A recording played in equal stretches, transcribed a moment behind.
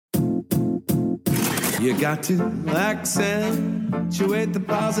You got to accentuate the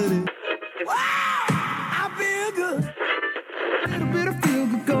positive. Wow, I feel good. A little bit of feel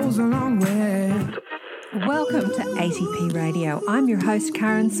good goes a long way. Welcome to ATP Radio. I'm your host,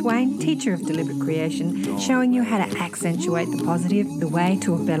 Karen Swain, teacher of deliberate creation, showing you how to accentuate the positive, the way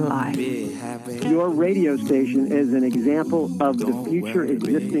to a better life. Your radio station is an example of the future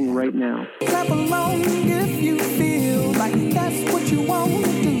existing right now. Clap along if you feel like that's what you want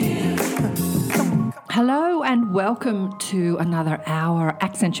to do. Hello and welcome to another hour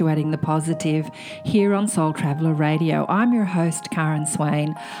accentuating the positive here on Soul Traveller Radio. I'm your host, Karen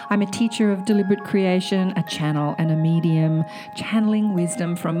Swain. I'm a teacher of deliberate creation, a channel and a medium, channeling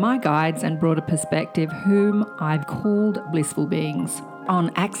wisdom from my guides and broader perspective, whom I've called blissful beings.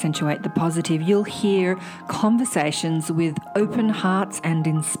 On Accentuate the Positive, you'll hear conversations with open hearts and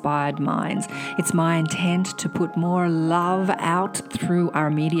inspired minds. It's my intent to put more love out through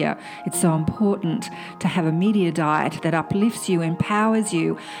our media. It's so important to have a media diet that uplifts you, empowers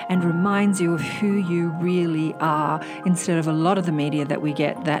you, and reminds you of who you really are, instead of a lot of the media that we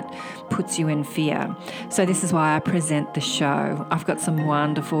get that puts you in fear. So this is why I present the show. I've got some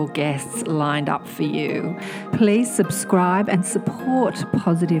wonderful guests lined up for you. Please subscribe and support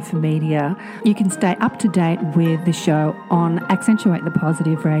Positive Media. You can stay up to date with the show on Accentuate the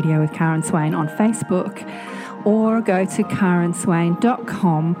Positive Radio with Karen Swain on Facebook, or go to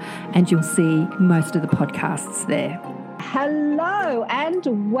karenswain.com and you'll see most of the podcasts there. Hello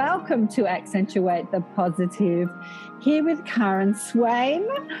and welcome to Accentuate the Positive, here with Karen Swain.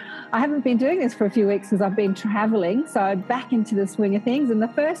 I haven't been doing this for a few weeks because I've been travelling, so I'm back into the swing of things. And the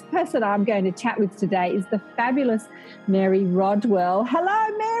first person I'm going to chat with today is the fabulous Mary Rodwell.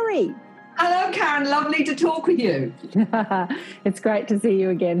 Hello, Mary. Hello, Karen. Lovely to talk with you. It's great to see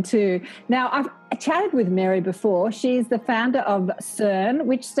you again too. Now, I've chatted with Mary before. She's the founder of CERN,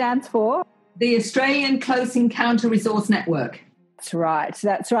 which stands for? The Australian Close Encounter Resource Network. That's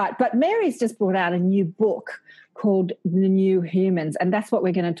right. But Mary's just brought out a new book called The New Humans, and that's what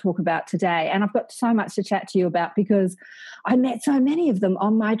we're going to talk about today. And I've got so much to chat to you about because I met so many of them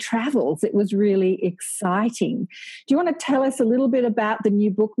on my travels. It was really exciting. Do you want to tell us a little bit about the new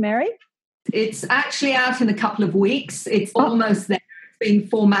book, Mary? It's actually out in a couple of weeks. It's almost there. It's being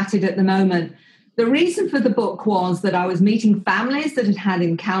formatted at the moment. The reason for the book was that I was meeting families that had had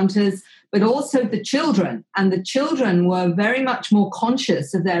encounters, but also the children. And the children were very much more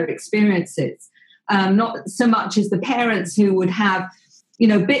conscious of their experiences. Not so much as the parents who would have,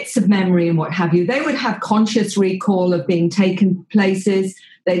 bits of memory and what have you. They would have conscious recall of being taken places.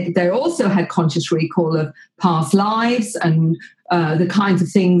 They also had conscious recall of past lives and the kinds of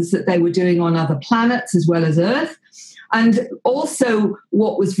things that they were doing on other planets as well as Earth. And also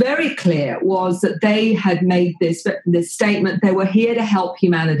what was very clear was that they had made this statement, they were here to help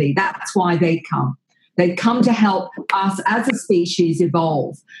humanity. That's why they'd come. They'd come to help us as a species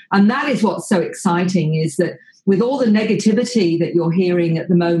evolve. And that is what's so exciting, is that with all the negativity that you're hearing at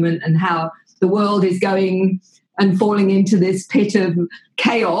the moment and how the world is going and falling into this pit of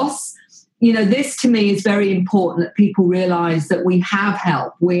chaos, this to me is very important, that people realize that we have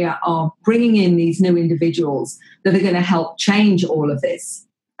help. We are bringing in these new individuals that are going to help change all of this.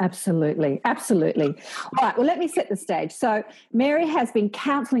 Absolutely. All right, well, let me set the stage. So Mary has been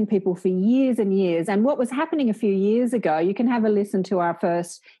counselling people for years and years, and what was happening a few years ago, you can have a listen to our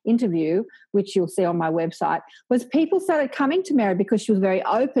first interview, which you'll see on my website, was people started coming to Mary because she was very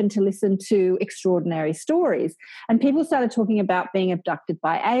open to listen to extraordinary stories, and people started talking about being abducted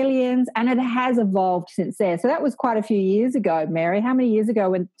by aliens, and it has evolved since there. So that was quite a few years ago, Mary. How many years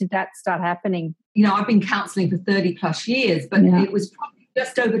ago did that start happening? I've been counselling for 30 plus years, but It was probably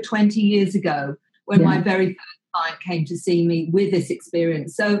just over 20 years ago when my very first client came to see me with this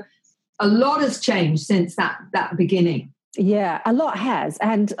experience. So a lot has changed since that beginning. Yeah, a lot has.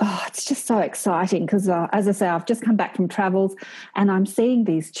 And it's just so exciting because, as I say, I've just come back from travels and I'm seeing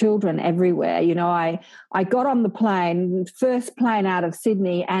these children everywhere. I got on the plane, first plane out of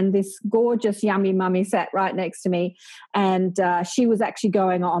Sydney, and this gorgeous yummy mummy sat right next to me. And she was actually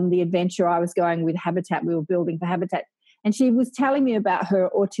going on the adventure I was going with Habitat. We were building for Habitat. And she was telling me about her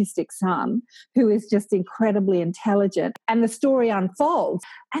autistic son, who is just incredibly intelligent. And the story unfolds.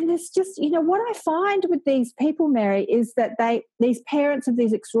 And it's just, what I find with these people, Mary, is that these parents of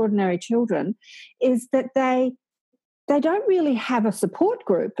these extraordinary children, is that they don't really have a support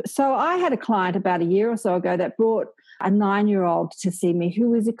group. So I had a client about a year or so ago that brought a 9-year-old to see me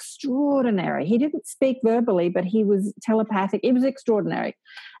who was extraordinary. He didn't speak verbally, but he was telepathic. It was extraordinary.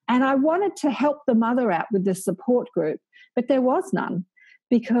 And I wanted to help the mother out with the support group, but there was none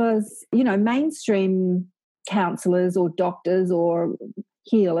because, mainstream counsellors or doctors or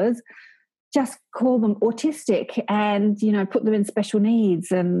healers just call them autistic and, put them in special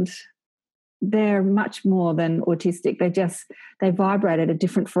needs, and they're much more than autistic. They vibrate at a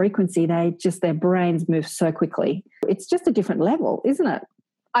different frequency. Their brains move so quickly. It's just a different level, isn't it?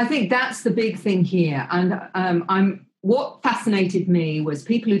 I think that's the big thing here. And what fascinated me was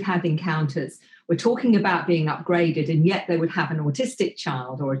people who'd had encounters were talking about being upgraded, and yet they would have an autistic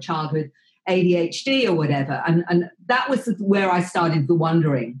child or a child with ADHD or whatever. And that was where I started the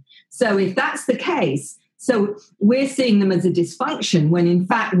wondering. So if that's the case, so we're seeing them as a dysfunction when in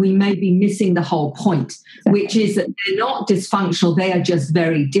fact we may be missing the whole point, which is that they're not dysfunctional, they are just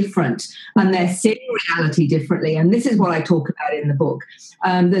very different, and they're seeing reality differently. And this is what I talk about in the book.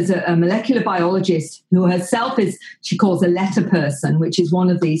 There's a molecular biologist who herself she calls a letter person, which is one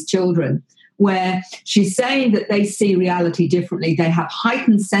of these children, where she's saying that they see reality differently. They have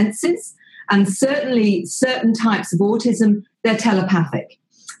heightened senses, and certainly certain types of autism, they're telepathic.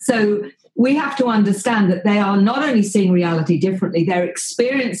 So we have to understand that they are not only seeing reality differently, they're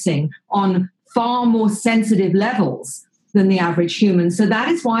experiencing on far more sensitive levels than the average human. So that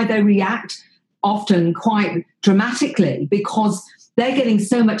is why they react often quite dramatically, because they're getting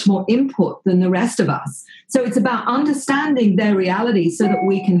so much more input than the rest of us. So it's about understanding their reality so that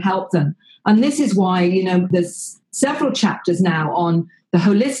we can help them. And this is why, there's several chapters now on the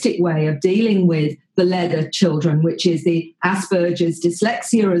holistic way of dealing with the letter children, which is the Asperger's,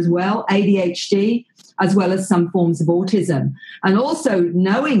 dyslexia as well, ADHD, as well as some forms of autism. And also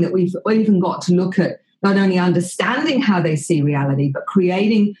knowing that we've even got to look at not only understanding how they see reality, but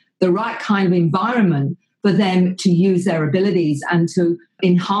creating the right kind of environment for them to use their abilities and to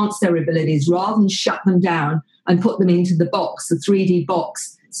enhance their abilities rather than shut them down and put them into the box, the 3D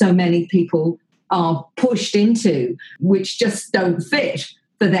box so many people are pushed into, which just don't fit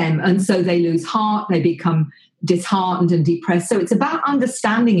for them. And so they lose heart, they become disheartened and depressed. So it's about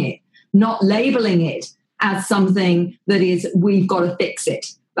understanding it, not labeling it as something that is, we've got to fix it.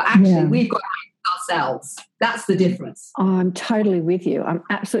 But actually, we've got to fix ourselves. That's the difference. Oh, I'm totally with you. I'm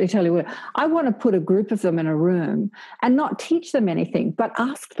absolutely totally with you. I want to put a group of them in a room and not teach them anything, but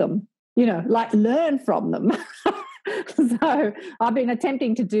ask them, learn from them. So I've been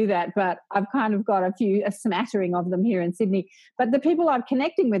attempting to do that, but I've kind of got a smattering of them here in Sydney. But the people I'm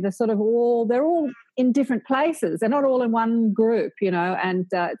connecting with are sort of they're all in different places. They're not all in one group, and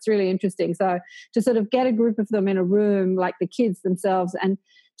it's really interesting. So to sort of get a group of them in a room, like the kids themselves, and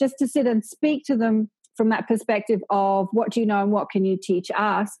just to sit and speak to them from that perspective of what do you know and what can you teach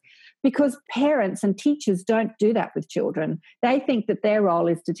us? Because parents and teachers don't do that with children. They think that their role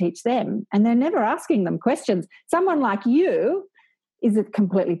is to teach them, and they're never asking them questions. Someone like you is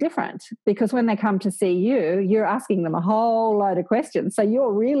completely different, because when they come to see you, you're asking them a whole load of questions. So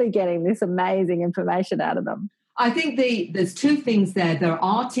you're really getting this amazing information out of them. I think there's two things there. There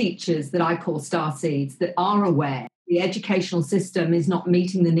are teachers that I call starseeds that are aware the educational system is not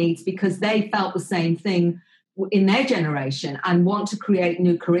meeting the needs because they felt the same thing in their generation and want to create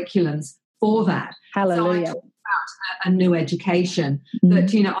new curriculums for that. Hallelujah. So I talk about a new education.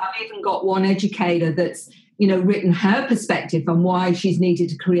 But, I've even got one educator that's, written her perspective on why she's needed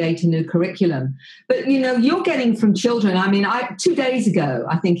to create a new curriculum. But, you're getting from children. I mean, 2 days ago,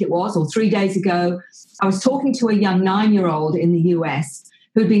 I think it was, or 3 days ago, I was talking to a young 9-year-old in the US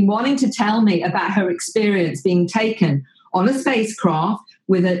who'd been wanting to tell me about her experience being taken on a spacecraft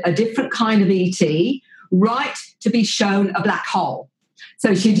with a different kind of ET, right to be shown a black hole.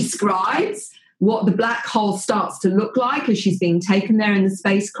 So she describes what the black hole starts to look like as she's being taken there in the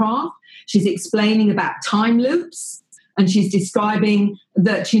spacecraft. She's explaining about time loops, and she's describing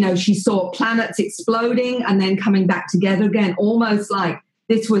that, she saw planets exploding and then coming back together again, almost like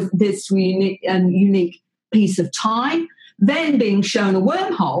this was this unique piece of time. Then being shown a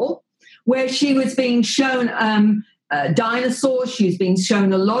wormhole where she was being shown dinosaurs. She was being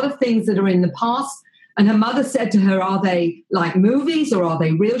shown a lot of things that are in the past. And her mother said to her, are they like movies or are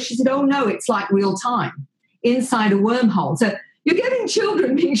they real? She said, oh, no, it's like real time inside a wormhole. So you're getting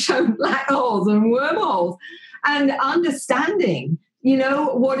children being shown black holes and wormholes and understanding,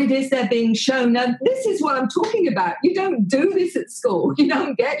 what it is they're being shown. Now, this is what I'm talking about. You don't do this at school. You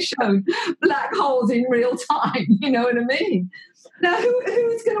don't get shown black holes in real time. You know what I mean? Now,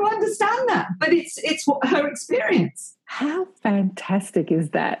 who's going to understand that? But it's her experience. How fantastic is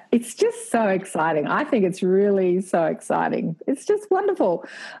that? It's just so exciting. I think it's really so exciting. It's just wonderful.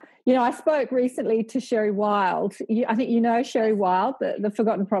 I spoke recently to Sherry Wild. I think Sherry Wild, the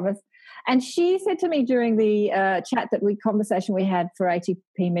Forgotten Promise. And she said to me during the conversation we had for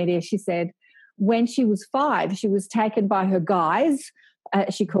ATP Media, she said when she was 5, she was taken by her guides,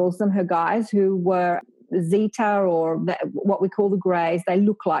 she calls them her guides, who were Zeta, or what we call the greys. They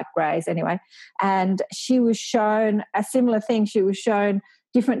look like greys anyway. And she was shown a similar thing. She was shown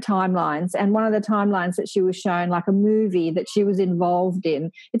different timelines, and one of the timelines that she was shown, like a movie that she was involved in,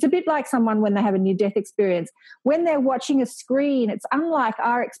 it's a bit like someone when they have a near-death experience. When they're watching a screen, it's unlike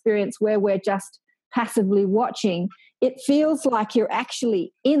our experience where we're just passively watching. It feels like you're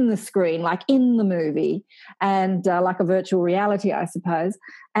actually in the screen, like in the movie, and like a virtual reality, I suppose.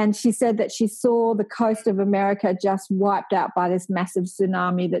 And she said that she saw the coast of America just wiped out by this massive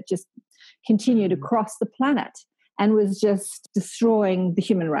tsunami that just continued across the planet and was just destroying the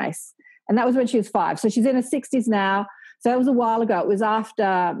human race. And that was when she was 5. So she's in her 60s now. So it was a while ago. It was after,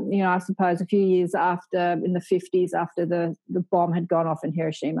 I suppose a few years after, in the 50s, after the bomb had gone off in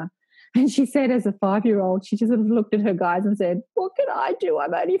Hiroshima. And she said, as a 5-year-old, she just sort of looked at her guys and said, what can I do?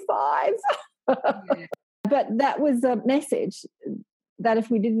 I'm only 5. Yeah. But that was a message that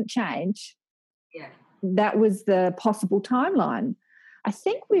if we didn't change, that was the possible timeline. I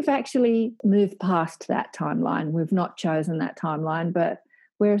think we've actually moved past that timeline. We've not chosen that timeline, but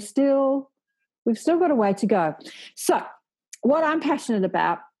we've still got a way to go. So what I'm passionate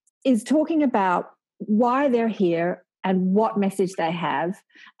about is talking about why they're here and what message they have.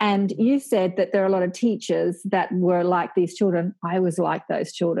 And you said that there are a lot of teachers that were like these children. I was like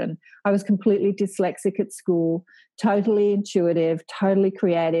those children. I was completely dyslexic at school, totally intuitive, totally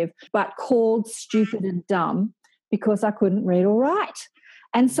creative, but called stupid and dumb because I couldn't read or write.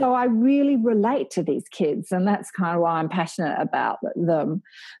 And so I really relate to these kids, and that's kind of why I'm passionate about them.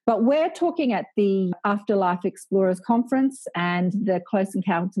 But we're talking at the Afterlife Explorers Conference and the Close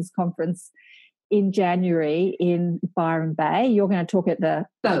Encounters Conference in January in Byron Bay. You're going to talk at the...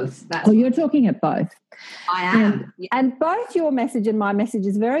 Both. You're talking at both. I am. And both your message and my message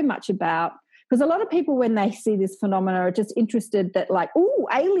is very much about... Because a lot of people, when they see this phenomena, are just interested that like, ooh,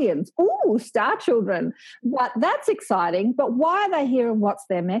 aliens, ooh, star children. But that's exciting. But why are they here and what's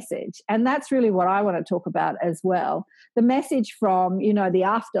their message? And that's really what I want to talk about as well. The message from, the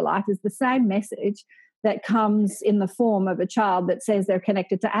afterlife is the same message that comes in the form of a child that says they're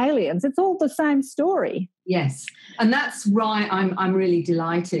connected to aliens. It's all the same story. Yes. And that's why I'm really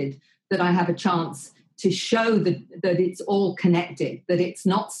delighted that I have a chance to show that it's all connected, that it's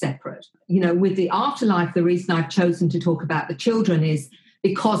not separate. With the afterlife, the reason I've chosen to talk about the children is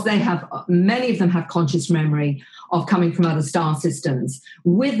because many of them have conscious memory of coming from other star systems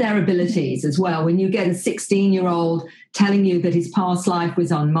with their abilities as well. When you get a 16-year-old telling you that his past life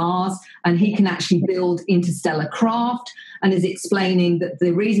was on Mars and he can actually build interstellar craft and is explaining that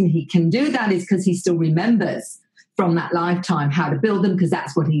the reason he can do that is because he still remembers from that lifetime how to build them, because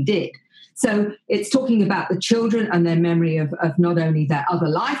that's what he did. So it's talking about the children and their memory of not only their other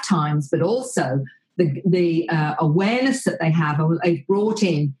lifetimes, but also the awareness that they have and they've brought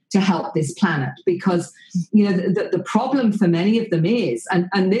in to help this planet. Because, the problem for many of them is,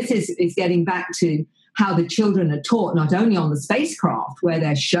 and this is getting back to how the children are taught, not only on the spacecraft where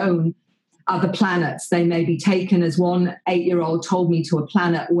they're shown other planets. They may be taken, as one 8-year-old told me, to a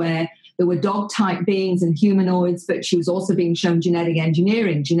planet where there were dog-type beings and humanoids, but she was also being shown genetic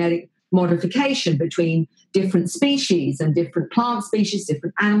engineering, genetic modification between different species and different plant species,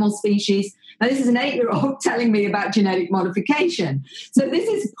 different animal species. Now, this is an 8-year-old telling me about genetic modification. So this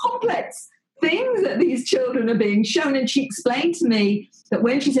is complex things that these children are being shown. And she explained to me that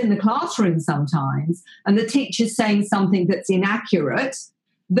when she's in the classroom sometimes and the teacher's saying something that's inaccurate,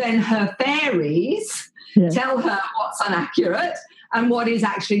 then her fairies tell her what's inaccurate and what is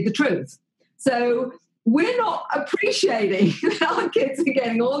actually the truth. So we're not appreciating that our kids are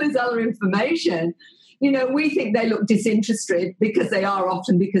getting all this other information. We think they look disinterested because they are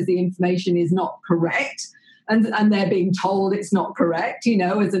often, because the information is not correct and they're being told it's not correct.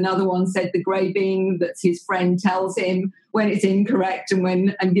 As another one said, the grey being that's his friend tells him when it's incorrect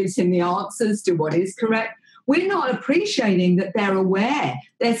and gives him the answers to what is correct. We're not appreciating that they're aware.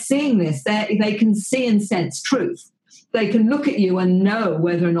 They're seeing this. They can see and sense truth. They can look at you and know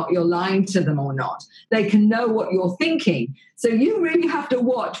whether or not you're lying to them or not. They can know what you're thinking. So you really have to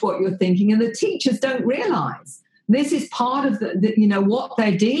watch what you're thinking, and the teachers don't realize this is part of what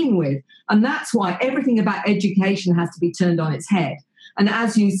they're dealing with. And that's why everything about education has to be turned on its head. And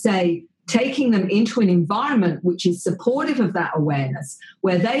as you say, taking them into an environment which is supportive of that awareness,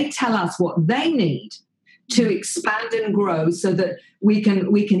 where they tell us what they need to expand and grow, so that we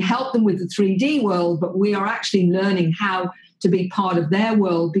can help them with the 3D world, but we are actually learning how to be part of their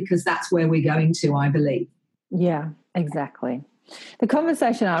world, because that's where we're going to, I believe. Yeah, exactly. The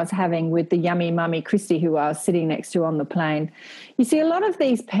conversation I was having with the yummy mummy, Christy, who I was sitting next to on the plane, you see, a lot of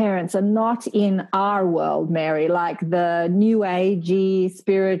these parents are not in our world, Mary, like the new agey,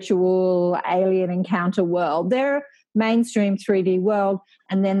 spiritual, alien encounter world. They're mainstream 3D world,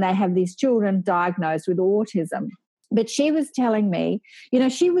 and then they have these children diagnosed with autism. But she was telling me,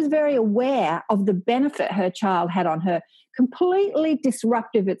 she was very aware of the benefit her child had on her, completely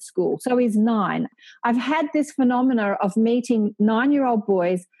disruptive at school. So he's 9. I've had this phenomena of meeting 9-year-old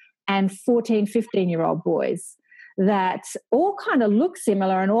boys and 14, 15-year-old boys that all kind of look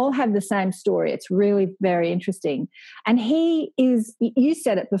similar and all have the same story. It's really very interesting. And he is, you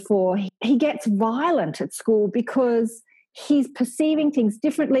said it before, he gets violent at school because he's perceiving things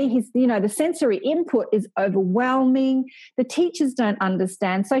differently. The sensory input is overwhelming. The teachers don't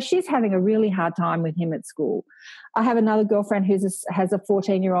understand. So she's having a really hard time with him at school. I have another girlfriend who has a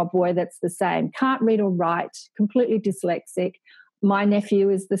 14-year-old boy that's the same. Can't read or write, completely dyslexic. My nephew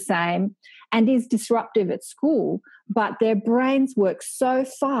is the same and is disruptive at school, but their brains work so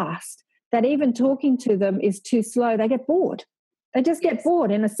fast that even talking to them is too slow. They get bored. They just get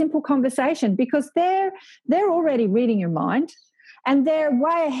bored in a simple conversation because they're already reading your mind and they're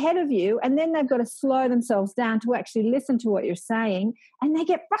way ahead of you, and then they've got to slow themselves down to actually listen to what you're saying, and they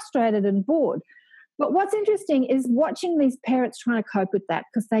get frustrated and bored. But what's interesting is watching these parents trying to cope with that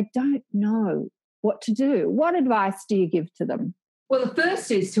because they don't know what to do. What advice do you give to them? Well, the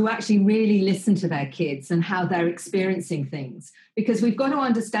first is to actually really listen to their kids and how they're experiencing things, because we've got to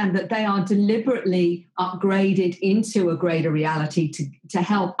understand that they are deliberately upgraded into a greater reality to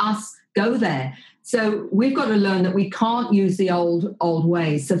help us go there. So we've got to learn that we can't use the old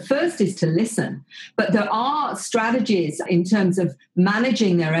ways. So first is to listen. But there are strategies in terms of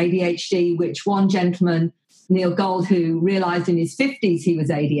managing their ADHD, which one gentleman, Neil Gold, who realized in his 50s he was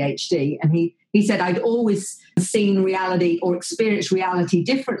ADHD, and he said, I'd always seen reality or experienced reality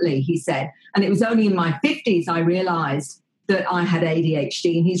differently, he said. And it was only in my 50s I realized that I had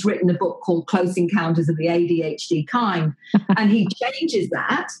ADHD. And he's written a book called Close Encounters of the ADHD Kind. And he changes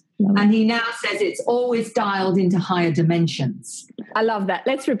that. And he now says it's always dialed into higher dimensions. I love that.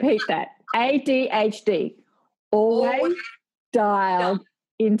 Let's repeat that. ADHD, always dialed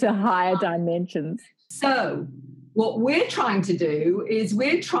into higher dimensions. So what we're trying to do is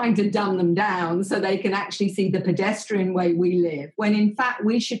we're trying to dumb them down so they can actually see the pedestrian way we live, when in fact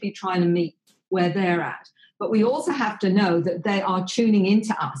we should be trying to meet where they're at. But we also have to know that they are tuning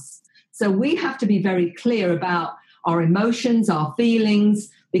into us. So we have to be very clear about our emotions, our feelings,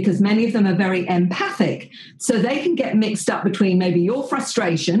 because many of them are very empathic. So they can get mixed up between maybe your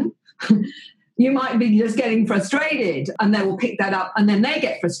frustration. You might be just getting frustrated and they will pick that up and then they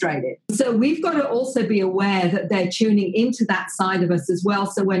get frustrated. So we've got to also be aware that they're tuning into that side of us as well.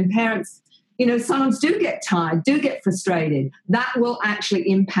 So when parents, sometimes do get tired, do get frustrated, that will actually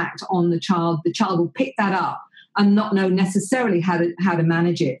impact on the child. The child will pick that up and not know necessarily how to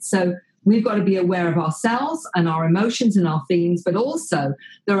manage it. So we've got to be aware of ourselves and our emotions and our feelings, but also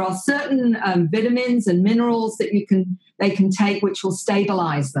there are certain vitamins and minerals that they can take which will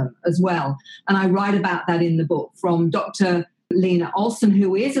stabilize them as well. And I write about that in the book from Dr. Lena Olson,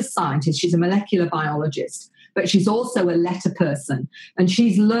 who is a scientist. She's a molecular biologist, but she's also a letter person. And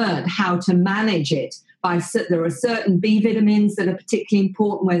she's learned how to manage it. There are certain B vitamins that are particularly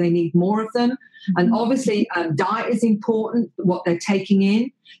important where they need more of them. And obviously diet is important, what they're taking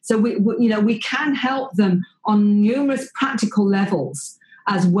in. So we can help them on numerous practical levels,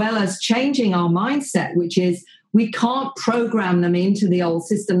 as well as changing our mindset, which is we can't program them into the old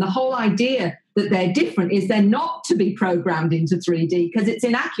system. The whole idea that they're different is they're not to be programmed into 3D because it's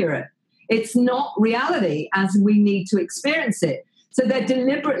inaccurate. It's not reality as we need to experience it. So they're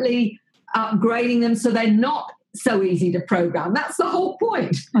deliberately upgrading them so they're not so easy to program. That's the whole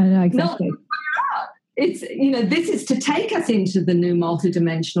point. I know exactly. It's, this is to take us into the new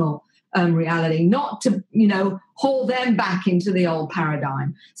multidimensional reality, not to, haul them back into the old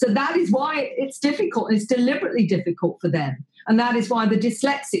paradigm. So that is why it's difficult. It's deliberately difficult for them. And that is why the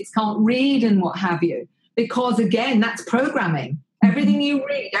dyslexics can't read and what have you, because again, that's programming. Everything you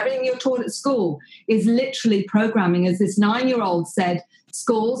read, everything you're taught at school is literally programming. As this 9-year-old said,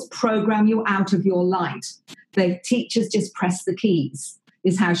 schools program you out of your light. The teachers just press the keys,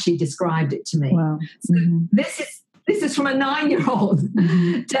 is how she described it to me. Wow. So this is from a 9-year-old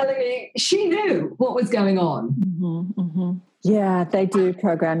telling me she knew what was going on. Yeah, they do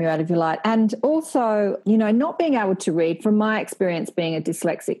program you out of your light. And also, not being able to read, from my experience being a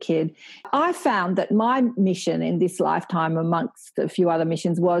dyslexic kid, I found that my mission in this lifetime, amongst a few other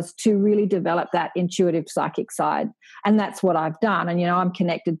missions, was to really develop that intuitive psychic side. And that's what I've done. And, I'm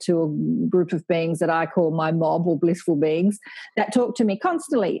connected to a group of beings that I call my mob, or blissful beings, that talk to me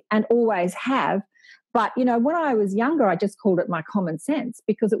constantly and always have. But, when I was younger, I just called it my common sense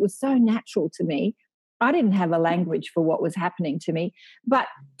because it was so natural to me. I didn't have a language for what was happening to me. But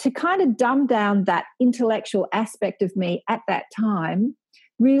to kind of dumb down that intellectual aspect of me at that time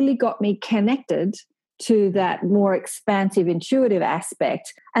really got me connected to that more expansive, intuitive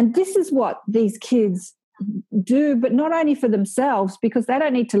aspect. And this is what these kids do, but not only for themselves, because they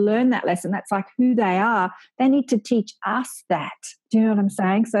don't need to learn that lesson. That's like who they are. They need to teach us that. Do you know what I'm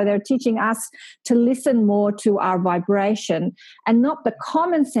saying? So they're teaching us to listen more to our vibration and not the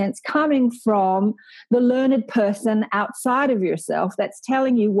common sense coming from the learned person outside of yourself that's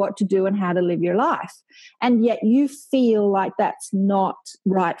telling you what to do and how to live your life. And yet you feel like that's not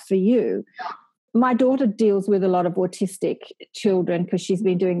right for you. My daughter deals with a lot of autistic children because she's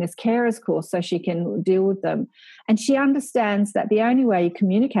been doing this carers course so she can deal with them. And she understands that the only way you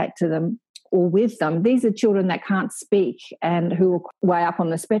communicate to them or with them, these are children that can't speak and who are way up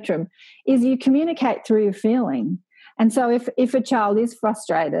on the spectrum, is you communicate through your feeling. And so if a child is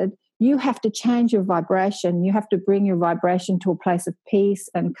frustrated, you have to change your vibration. You have to bring your vibration to a place of peace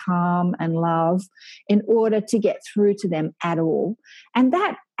and calm and love in order to get through to them at all. And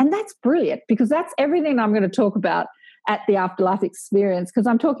that's brilliant, because that's everything I'm going to talk about at the Afterlife Experience, because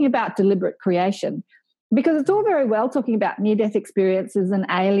I'm talking about deliberate creation. Because it's all very well talking about near-death experiences and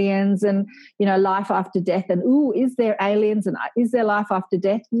aliens and, life after death and, is there aliens and is there life after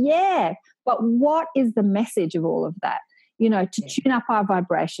death? Yeah, but what is the message of all of that? To tune up our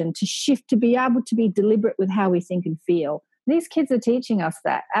vibration, to shift, to be able to be deliberate with how we think and feel. These kids are teaching us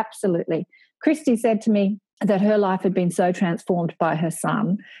that, absolutely. Christy said to me that her life had been so transformed by her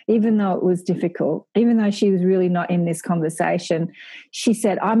son, even though it was difficult, even though she was really not in this conversation. She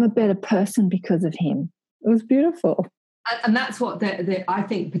said, I'm a better person because of him. It was beautiful. And that's what I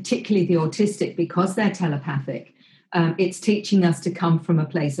think, particularly the autistic, because they're telepathic, it's teaching us to come from a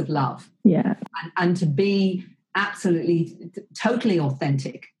place of love. Yeah. And to be absolutely, totally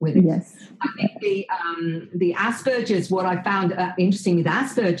authentic with it. Yes. I think the Asperger's, what I found interesting with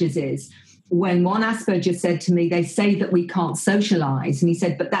Asperger's is when one Asperger said to me, they say that we can't socialize. And he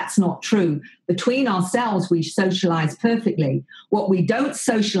said, but that's not true. Between ourselves, we socialize perfectly. What we don't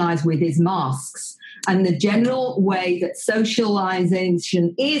socialize with is masks. And the general way that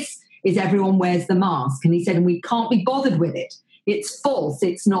socialization is everyone wears the mask. And he said, and we can't be bothered with it. It's false.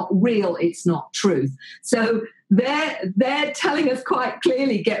 It's not real. It's not truth. So they're telling us quite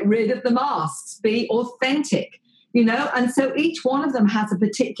clearly, get rid of the masks, be authentic, and so each one of them has a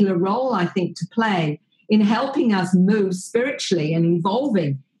particular role, I think, to play in helping us move spiritually and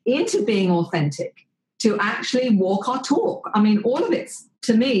evolving into being authentic, to actually walk our talk. I mean, all of it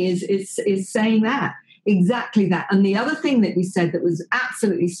to me is saying that, exactly that. And the other thing that you said that was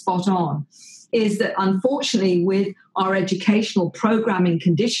absolutely spot on is that unfortunately with our educational programming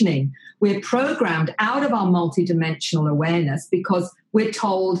conditioning, we're programmed out of our multidimensional awareness because we're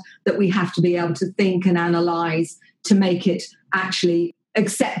told that we have to be able to think and analyze to make it actually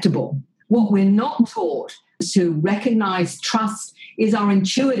acceptable. What we're not taught to recognize, trust, is our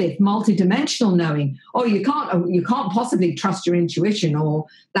intuitive multidimensional knowing. Oh, you can't possibly trust your intuition or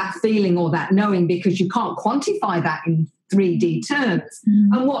that feeling or that knowing because you can't quantify that in 3D terms.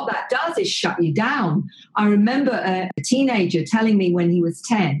 And what that does is shut you down. I remember a teenager telling me when he was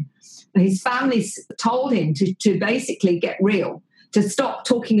 10, his family told him to basically get real, to stop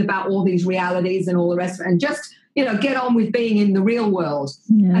talking about all these realities and all the rest of it, and just, get on with being in the real world.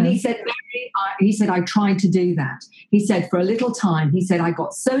 Yeah. And he said, I tried to do that. He said, for a little time, he said, I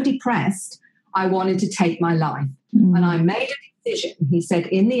got so depressed, I wanted to take my life. And I made a decision, he said,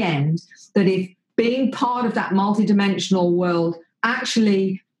 in the end, that if being part of that multidimensional world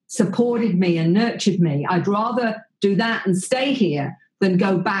actually supported me and nurtured me, I'd rather do that and stay here than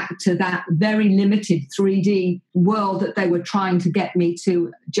go back to that very limited 3D world that they were trying to get me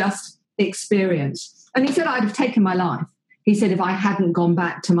to just experience. And he said, I'd have taken my life. He said, if I hadn't gone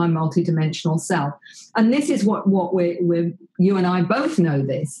back to my multidimensional self. And this is what we're you and I both know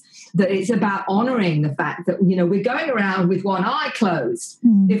this, that it's about honoring the fact that, we're going around with one eye closed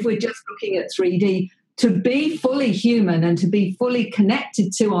if we're just looking at 3D. To be fully human and to be fully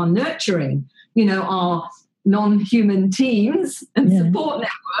connected to our nurturing, our non-human teams and support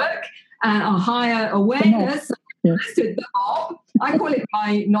network and our higher awareness. I call it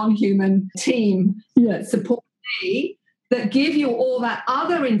my non-human team that support me. that give you all that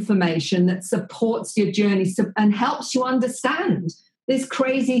other information that supports your journey and helps you understand this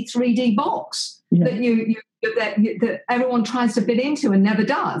crazy 3D box that everyone tries to fit into and never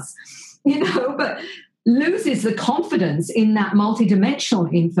does, but loses the confidence in that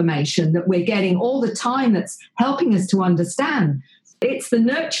multidimensional information that we're getting all the time that's helping us to understand. It's the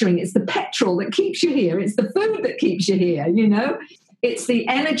nurturing, it's the petrol that keeps you here, it's the food that keeps you here, It's the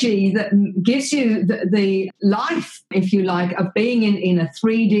energy that gives you the life, if you like, of being in a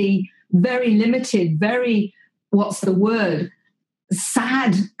 3D, very limited, very,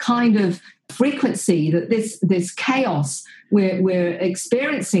 sad kind of frequency, that this chaos we're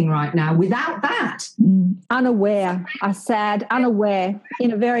experiencing right now. Without that, unaware,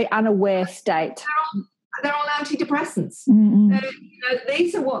 in a very unaware state. They're all antidepressants.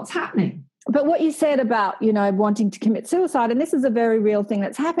 These are what's happening. But what you said about, wanting to commit suicide, and this is a very real thing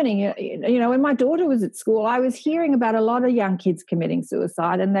that's happening. When my daughter was at school, I was hearing about a lot of young kids committing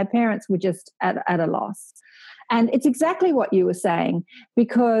suicide, and their parents were just at a loss. And it's exactly what you were saying,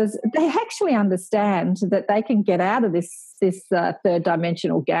 because they actually understand that they can get out of this third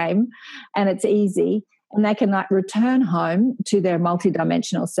dimensional game, and it's easy, and they can return home to their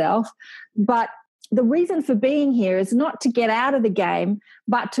multidimensional self. But the reason for being here is not to get out of the game,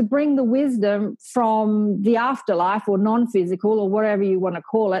 but to bring the wisdom from the afterlife or non-physical or whatever you want to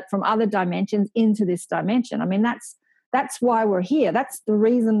call it, from other dimensions into this dimension. I mean, that's why we're here. That's the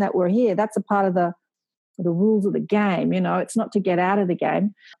reason that we're here. That's a part of the rules of the game. It's not to get out of the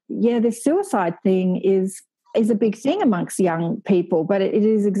game. Yeah, this suicide thing is a big thing amongst young people, but it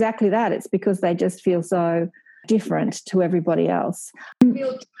is exactly that. It's because they just feel so different to everybody else.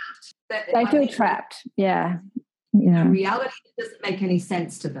 They feel trapped. Yeah. Reality doesn't make any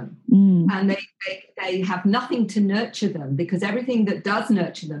sense to them. And they have nothing to nurture them, because everything that does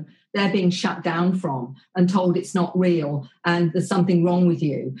nurture them, they're being shut down from and told it's not real and there's something wrong with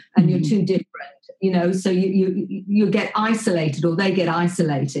you and you're too different. So you get isolated, or they get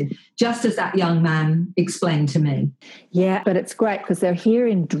isolated, just as that young man explained to me. Yeah, but it's great because they're here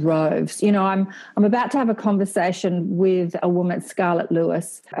in droves. I'm about to have a conversation with a woman, Scarlett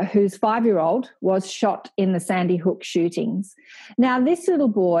Lewis, whose 5-year-old was shot in the Sandy Hook shootings. Now, this little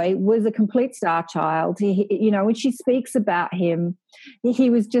boy was a complete star child. When she speaks about him, he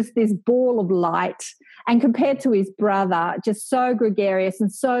was just this ball of light. And compared to his brother, just so gregarious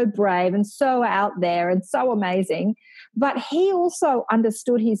and so brave and so out there and so amazing. But he also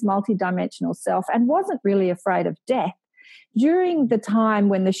understood his multidimensional self and wasn't really afraid of death. During the time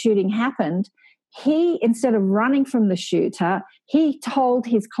when the shooting happened, he, instead of running from the shooter, he told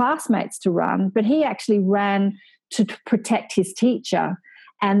his classmates to run, but he actually ran to protect his teacher.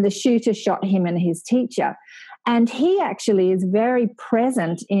 And the shooter shot him and his teacher. And he actually is very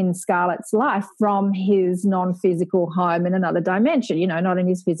present in Scarlett's life from his non-physical home in another dimension, not in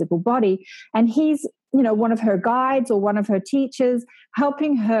his physical body. And he's, one of her guides or one of her teachers,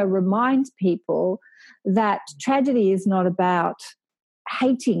 helping her remind people that tragedy is not about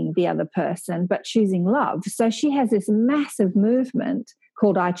hating the other person, but choosing love. So she has this massive movement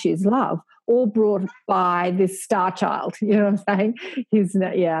called I Choose Love, all brought by this star child. You know what I'm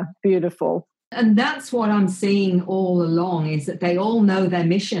saying? Beautiful. And that's what I'm seeing all along, is that they all know their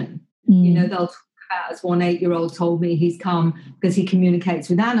mission. They'll talk about, as one 8-year-old told me, he's come because he communicates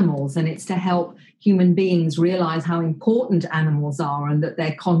with animals, and it's to help human beings realize how important animals are and that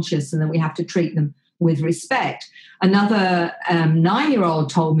they're conscious and that we have to treat them with respect. Another 9-year-old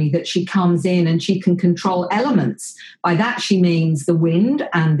told me that she comes in and she can control elements. By that she means the wind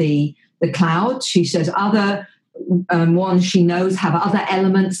and the clouds. She says other ones she knows have other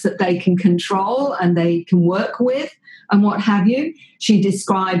elements that they can control and they can work with and what have you. She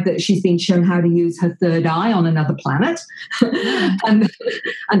described that she's been shown how to use her third eye on another planet and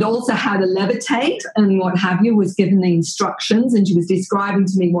also how to levitate and what have you, was given the instructions, and she was describing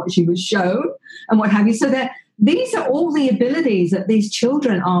to me what she was shown and what have you. So that these are all the abilities that these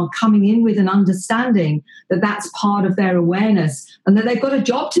children are coming in with, and understanding that that's part of their awareness and that they've got a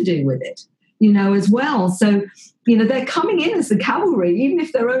job to do with it, as well. So, they're coming in as the cavalry, even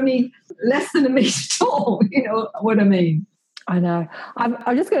if they're only less than a metre tall, what I mean. I know.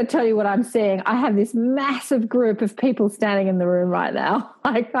 I'm just going to tell you what I'm seeing. I have this massive group of people standing in the room right now.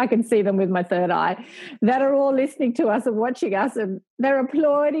 I can see them with my third eye, that are all listening to us and watching us, and they're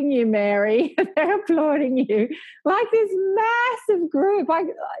applauding you, Mary. They're applauding you. Like this massive group.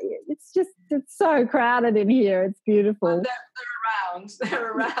 It's so crowded in here. It's beautiful.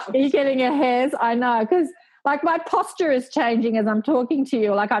 They're around. Are you getting your hairs? I know, because my posture is changing as I'm talking to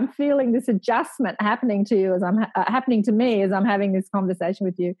you. I'm feeling this adjustment happening to you happening to me as I'm having this conversation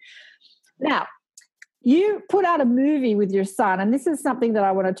with you. Now, You put out a movie with your son, and this is something that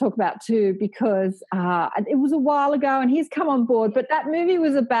I want to talk about too, because it was a while ago and he's come on board, but that movie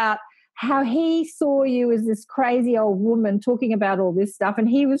was about how he saw you as this crazy old woman talking about all this stuff, and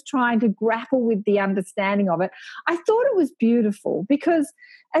he was trying to grapple with the understanding of it. I thought it was beautiful because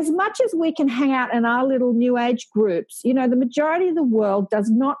as much as we can hang out in our little new age groups, the majority of the world does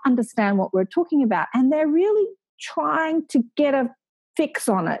not understand what we're talking about, and they're really trying to get a fix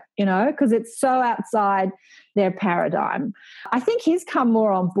on it, because it's so outside their paradigm. I think he's come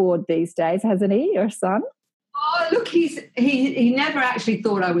more on board these days, hasn't he, your son? Oh, look, he never actually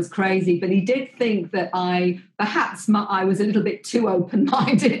thought I was crazy, but he did think that I was a little bit too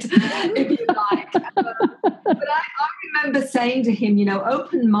open-minded, if you like. But I remember saying to him,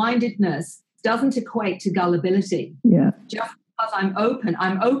 open-mindedness doesn't equate to gullibility. Yeah. Just because I'm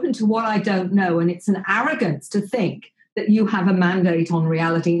open to what I don't know, and it's an arrogance to think that you have a mandate on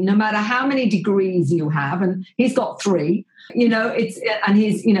reality, no matter how many degrees you have, and he's got 3, and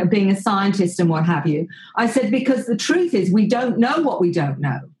he's, being a scientist and what have you. I said, because the truth is we don't know what we don't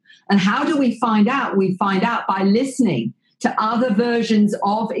know. And how do we find out? We find out by listening to other versions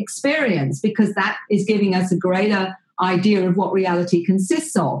of experience, because that is giving us a greater idea of what reality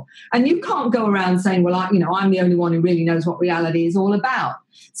consists of. And you can't go around saying, well, I'm the only one who really knows what reality is all about.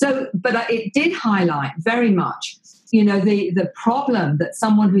 So, but it did highlight very much the problem that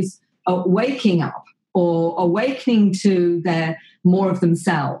someone who's waking up or awakening to their more of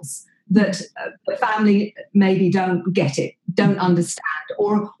themselves, that the family maybe don't get it, don't understand,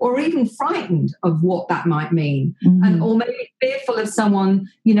 or even frightened of what that might mean, and or maybe fearful of someone,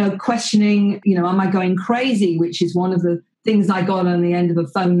 questioning, am I going crazy? Which is one of the things I got on the end of a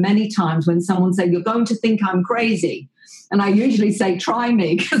phone many times when someone said, you're going to think I'm crazy. And I usually say, try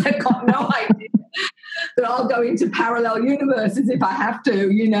me, because I've got no idea. That I'll go into parallel universes if I have to,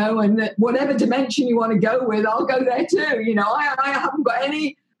 and that whatever dimension you want to go with, I'll go there too. I haven't got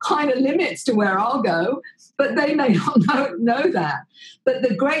any kind of limits to where I'll go, but they may not know that. But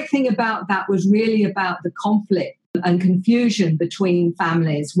the great thing about that was really about the conflict and confusion between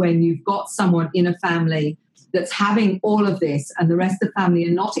families when you've got someone in a family that's having all of this and the rest of the family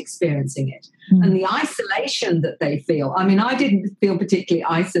are not experiencing it. And the isolation that they feel. I mean, I didn't feel particularly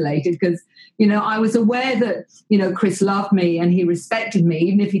isolated because, I was aware that, Chris loved me and he respected me,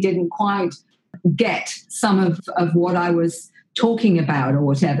 even if he didn't quite get some of what I was talking about or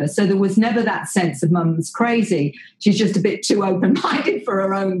whatever. So there was never that sense of mum's crazy. She's just a bit too open-minded for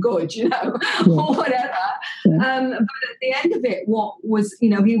her own good, or whatever. Yeah. But at the end of it, what was,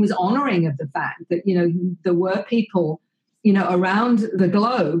 he was honouring of the fact that, there were people, around the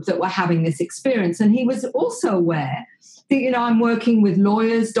globe that were having this experience. And he was also aware that, I'm working with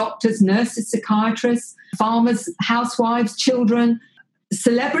lawyers, doctors, nurses, psychiatrists, farmers, housewives, children,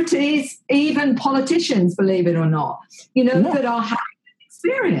 celebrities, even politicians, believe it or not, that are having this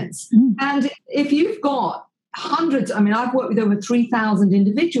experience. And if you've got hundreds, I've worked with over 3,000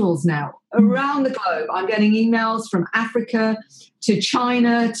 individuals now around the globe. I'm getting emails from Africa to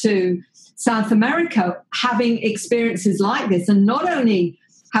China to South America having experiences like this, and not only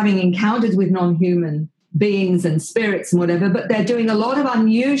having encounters with non-human beings and spirits and whatever, but they're doing a lot of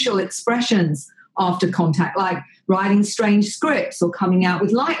unusual expressions after contact, like writing strange scripts or coming out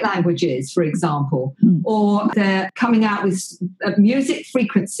with light languages, for example, or they're coming out with music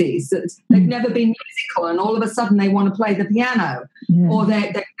frequencies that they've never been musical and all of a sudden they want to play the piano, or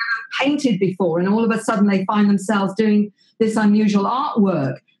they've never painted before and all of a sudden they find themselves doing this unusual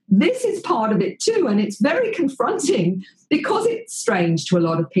artwork. This is part of it too, and it's very confronting because it's strange to a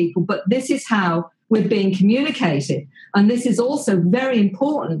lot of people, but this is how we're being communicated. And this is also very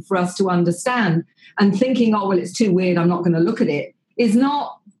important for us to understand. And thinking, oh, well, it's too weird, I'm not going to look at it, is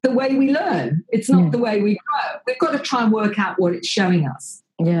not the way we learn. It's not the way we grow. We've got to try and work out what it's showing us.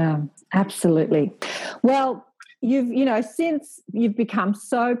 Yeah, absolutely. Well, since you've become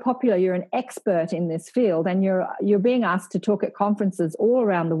so popular, you're an expert in this field, and you're being asked to talk at conferences all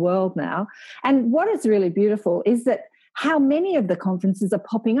around the world now. And what is really beautiful is that how many of the conferences are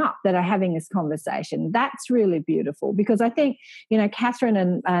popping up that are having this conversation. That's really beautiful, because I think, Catherine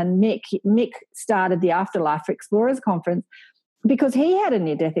and Mick started the Afterlife for Explorers conference because he had a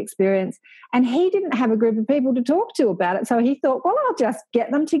near-death experience and he didn't have a group of people to talk to about it. So he thought, well, I'll just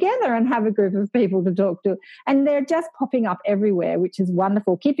get them together and have a group of people to talk to. And they're just popping up everywhere, which is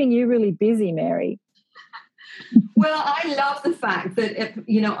wonderful, keeping you really busy, Mary. Well, I love the fact that,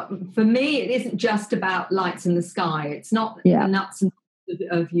 for me, it isn't just about lights in the sky. It's not the nuts and bolts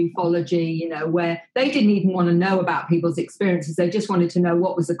of ufology, you know, where they didn't even want to know about people's experiences. They just wanted to know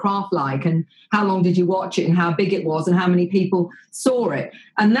what was the craft like and how long did you watch it and how big it was and how many people saw it.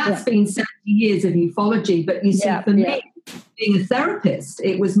 And that's been 70 years of ufology. But you see, for me, being a therapist,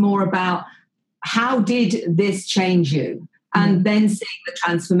 it was more about how did this change you? And then seeing the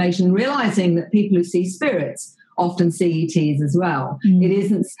transformation, realizing that people who see spirits often see ETs as well. It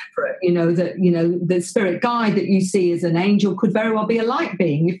isn't separate, you know, that, you know, the spirit guide that you see as an angel could very well be a light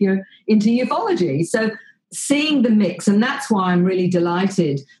being if you're into ufology. So seeing the mix, and that's why I'm really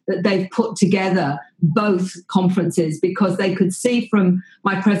delighted that they've put together both conferences, because they could see from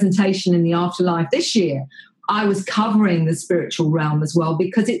my presentation in the Afterlife this year, I was covering the spiritual realm as well,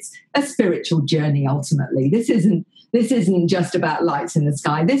 because it's a spiritual journey ultimately. This isn't just about lights in the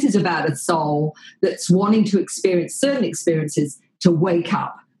sky. This is about a soul that's wanting to experience certain experiences, to wake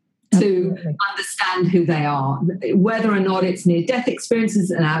up, to understand who they are, whether or not it's near-death experiences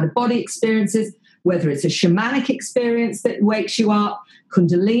and out-of-body experiences, whether it's a shamanic experience that wakes you up,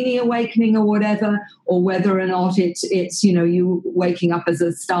 Kundalini awakening or whatever, or whether or not it's you know, you waking up as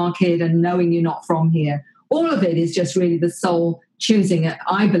a star kid and knowing you're not from here. All of it is just really the soul choosing,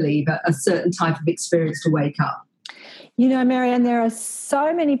 I believe, a certain type of experience to wake up. You know, Marianne, there are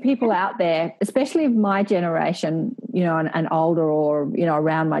so many people out there, especially of my generation, you know, and older, or, you know,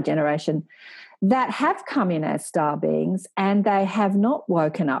 around my generation, that have come in as star beings and they have not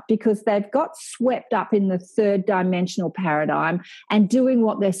woken up because they've got swept up in the third dimensional paradigm and doing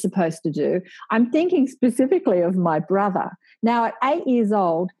what they're supposed to do. I'm thinking specifically of my brother. Now, at 8 years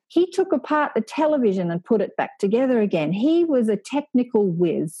old, he took apart the television and put it back together again. He was a technical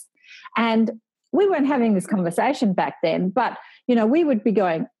whiz. And we weren't having this conversation back then, but, you know, we would be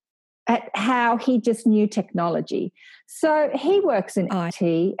going at how he just knew technology. So he works in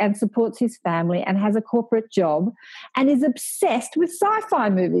IT and supports his family and has a corporate job and is obsessed with sci-fi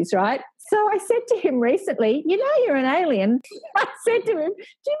movies, right? So I said to him recently, you know, you're an alien. I said to him,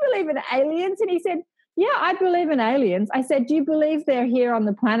 do you believe in aliens? And he said, yeah, I believe in aliens. I said, do you believe they're here on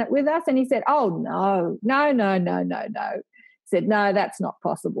the planet with us? And he said, oh, no. He said, no, that's not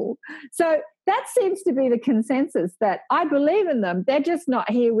possible. So that seems to be the consensus, that I believe in them. They're just not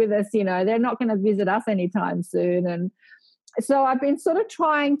here with us, you know, they're not going to visit us anytime soon. And so I've been sort of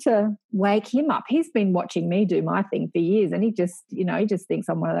trying to wake him up. He's been watching me do my thing for years, and he just thinks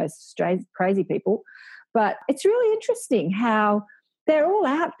I'm one of those strange, crazy people. But it's really interesting how they're all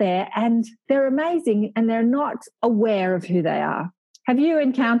out there and they're amazing and they're not aware of who they are. Have you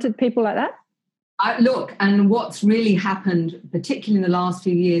encountered people like that? Look, and what's really happened, particularly in the last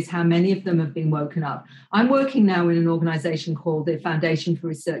few years, how many of them have been woken up. I'm working now in an organisation called the Foundation for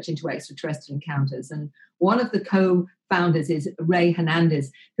Research into Extraterrestrial Encounters, and one of the co-founders is Ray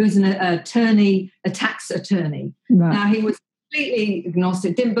Hernandez, who's an attorney, a tax attorney. Right. Now, he was completely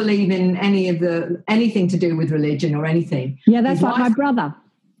agnostic, didn't believe in anything to do with religion or anything. Yeah, that's like my brother.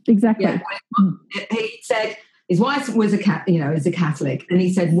 Exactly. Yeah, he said his wife was a Catholic, and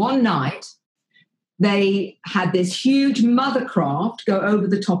he said one night they had this huge mothercraft go over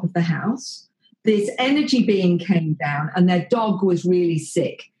the top of the house. This energy being came down and their dog was really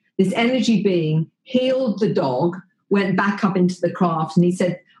sick. This energy being healed the dog, went back up into the craft. And he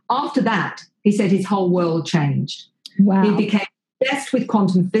said, after that, he said his whole world changed. Wow. He became obsessed with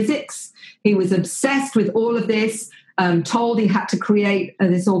quantum physics. He was obsessed with all of this, told he had to create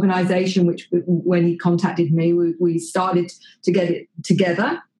this organization, which when he contacted me, we started to get it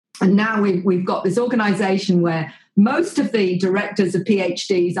together. And now we've got this organization where most of the directors of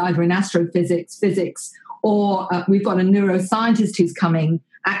PhDs, either in astrophysics, physics, or we've got a neuroscientist who's coming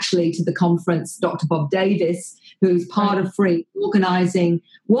actually to the conference, Dr. Bob Davis, who's part of FREE, organizing.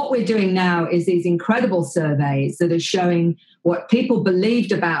 What we're doing now is these incredible surveys that are showing what people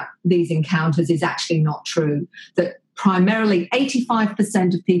believed about these encounters is actually not true, that primarily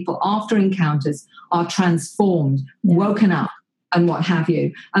 85% of people after encounters are transformed, woken up, and what have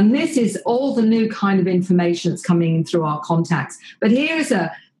you. And this is all the new kind of information that's coming in through our contacts. But here's a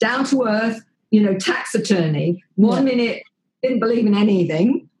down-to-earth, tax attorney, 1 minute didn't believe in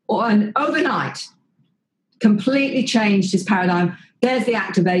anything, or an overnight completely changed his paradigm. There's the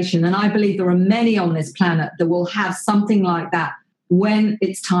activation. And I believe there are many on this planet that will have something like that when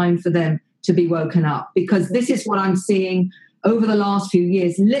it's time for them to be woken up. Because this is what I'm seeing over the last few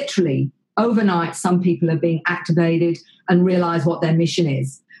years. Literally, overnight, some people are being activated and realize what their mission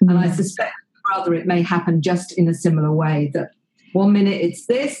is. And I suspect, rather, it may happen just in a similar way, that 1 minute it's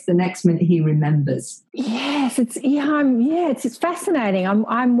this, the next minute he remembers. Yes, it's fascinating.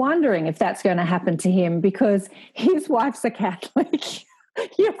 I'm wondering if that's going to happen to him, because his wife's a Catholic.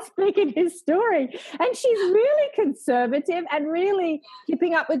 You're speaking his story. And she's really conservative and really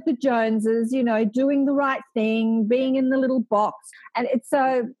keeping up with the Joneses, you know, doing the right thing, being in the little box. And it's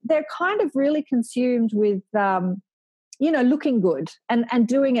so they're kind of really consumed with, you know, looking good and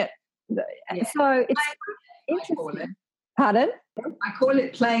doing it. Yeah. So it's interesting. Pardon? I call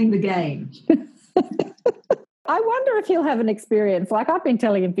it playing the game. I wonder if he'll have an experience. Like I've been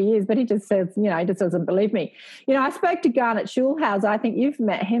telling him for years, but he just says, you know, he just doesn't believe me. You know, I spoke to Garnet Schulhaus. I think you've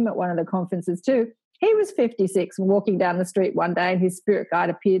met him at one of the conferences too. He was 56 walking down the street one day and his spirit guide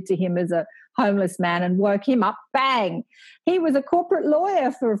appeared to him as a homeless man and woke him up. Bang! He was a corporate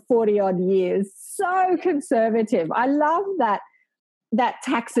lawyer for 40-odd years. So conservative. I love that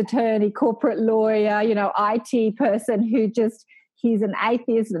tax attorney, corporate lawyer, you know, IT person who just... he's an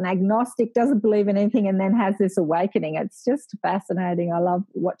atheist, an agnostic, doesn't believe in anything, and then has this awakening. It's just fascinating. I love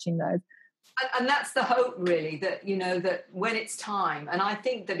watching those. And that's the hope, really, that, you know, that when it's time, and I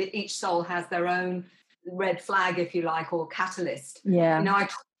think that each soul has their own red flag, if you like, or catalyst. Yeah. You know, I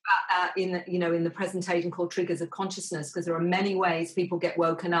talk about that in the presentation called Triggers of Consciousness, because there are many ways people get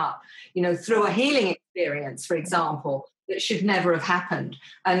woken up, you know, through a healing experience, for example, that should never have happened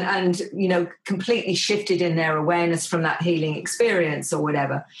and you know, completely shifted in their awareness from that healing experience or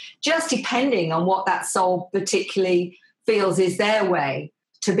whatever, just depending on what that soul particularly feels is their way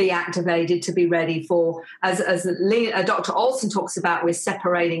to be activated, to be ready for, as Dr. Olson talks about, we're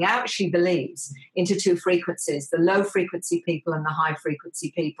separating out, she believes, into two frequencies, the low frequency people and the high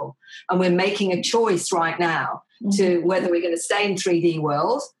frequency people. And we're making a choice right now to whether we're going to stay in 3D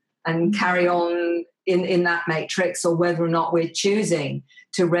world and carry on in that matrix, or whether or not we're choosing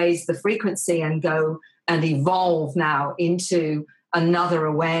to raise the frequency and go and evolve now into another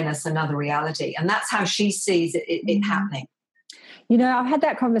awareness, another reality. And that's how she sees it happening. You know, I've had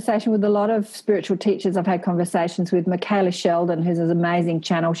that conversation with a lot of spiritual teachers. I've had conversations with Michaela Sheldon, who's an amazing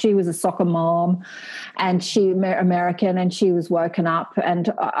channel. She was a soccer mom and she American, and she was woken up,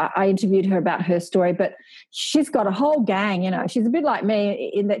 and I interviewed her about her story. But she's got a whole gang, you know. She's a bit like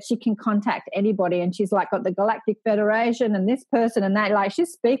me in that she can contact anybody, and she's like got the Galactic Federation and this person and that. Like,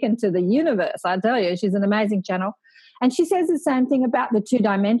 she's speaking to the universe, I tell you. She's an amazing channel. And she says the same thing about the two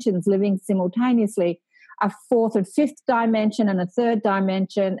dimensions living simultaneously. A fourth and fifth dimension and a third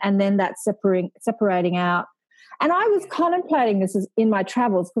dimension, and then that separating out. And I was contemplating this in my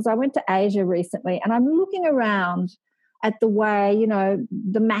travels, because I went to Asia recently, and I'm looking around at the way, you know,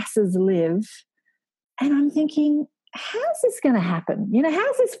 the masses live, and I'm thinking, how's this going to happen? You know,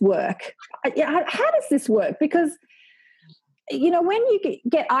 how's this work? How does this work? Because, you know, when you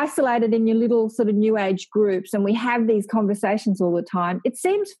get isolated in your little sort of new age groups and we have these conversations all the time, it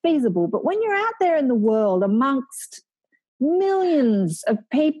seems feasible. But when you're out there in the world amongst millions of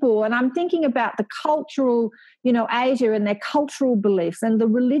people, and I'm thinking about the cultural, you know, Asia and their cultural beliefs and the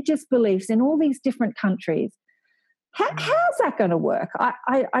religious beliefs in all these different countries, how's that going to work?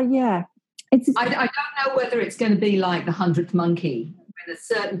 I don't know whether it's going to be like the 100th monkey with a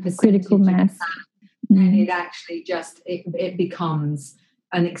certain percentage critical mass. And it actually just it becomes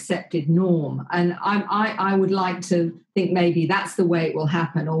an accepted norm. And I would like to think maybe that's the way it will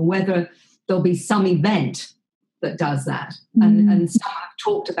happen, or whether there'll be some event that does that. And some have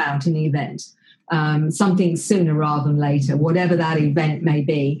talked about an event, something sooner rather than later, whatever that event may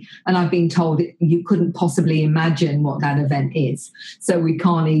be. And I've been told you couldn't possibly imagine what that event is. So we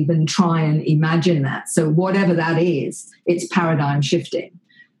can't even try and imagine that. So whatever that is, it's paradigm shifting.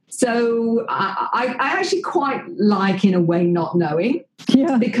 So I actually quite like, in a way, not knowing,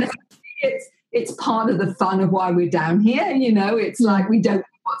 because it's part of the fun of why we're down here. You know, it's like we don't know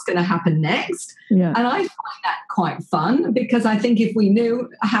what's going to happen next. Yeah. And I find that quite fun, because I think if we knew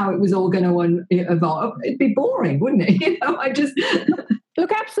how it was all going to evolve, it'd be boring, wouldn't it? You know,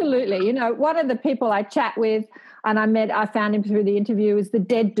 Look, absolutely. You know, one of the people I chat with, and I found him through the interview, is the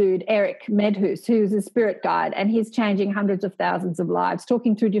dead dude, Eric Medhus, who's a spirit guide, and he's changing hundreds of thousands of lives,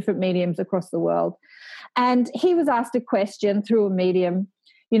 talking through different mediums across the world. And he was asked a question through a medium,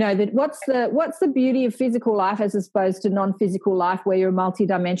 you know, that what's the beauty of physical life as opposed to non-physical life, where you're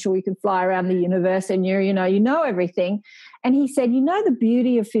multidimensional, you can fly around the universe and you know everything. And he said, you know, the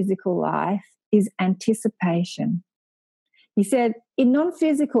beauty of physical life is anticipation. He said, in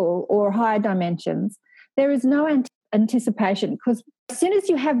non-physical or higher dimensions, there is no anticipation, because as soon as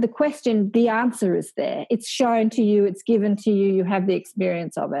you have the question, the answer is there. It's shown to you, it's given to you, you have the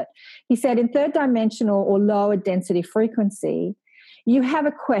experience of it. He said in third dimensional or lower density frequency, you have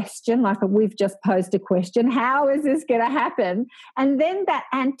a question, like we've just posed a question, how is this going to happen? And then that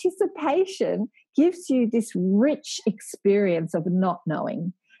anticipation gives you this rich experience of not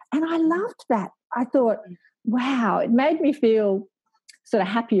knowing. And I loved that. I thought, wow, it made me feel sort of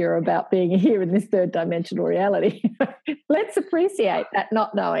happier about being here in this third dimensional reality. Let's appreciate that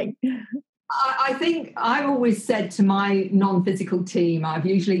not knowing. I think I've always said to my non-physical team, I've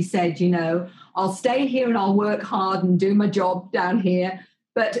usually said, I'll stay here and I'll work hard and do my job down here,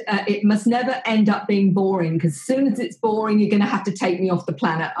 but it must never end up being boring, because as soon as it's boring, you're going to have to take me off the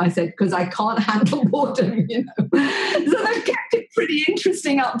planet, I said, because I can't handle boredom, So they've kept it pretty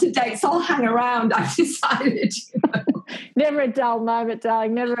interesting up to date, so I'll hang around, I've decided. Never a dull moment,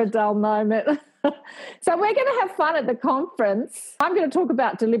 darling, never a dull moment. So we're going to have fun at the conference. I'm going to talk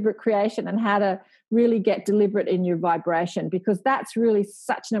about deliberate creation and how to really get deliberate in your vibration, because that's really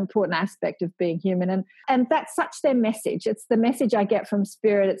such an important aspect of being human. And that's such their message. It's the message I get from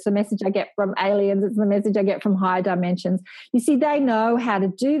spirit. It's the message I get from aliens. It's the message I get from higher dimensions. You see, they know how to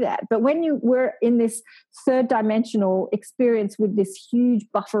do that. But when we're in this third dimensional experience with this huge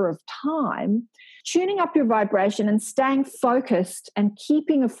buffer of time, tuning up your vibration and staying focused and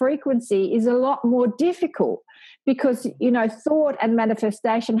keeping a frequency is a lot more difficult, because, thought and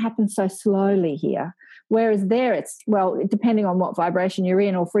manifestation happen so slowly here. Whereas there it's, depending on what vibration you're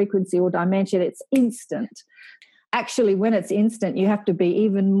in or frequency or dimension, it's instant. Actually, when it's instant, you have to be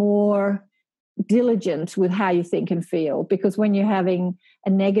even more diligent with how you think and feel, because when you're having a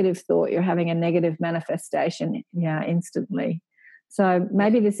negative thought, you're having a negative manifestation, instantly. So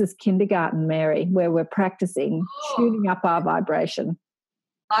maybe this is kindergarten, Mary, where we're practicing tuning up our vibration.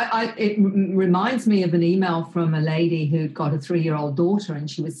 It reminds me of an email from a lady who'd got a 3-year-old daughter, and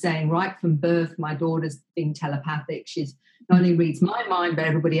she was saying, right from birth, my daughter's been telepathic. She's not only reads my mind, but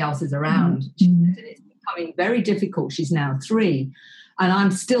everybody else is around. And it's becoming very difficult. She's now 3, and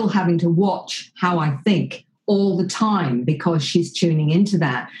I'm still having to watch how I think all the time because she's tuning into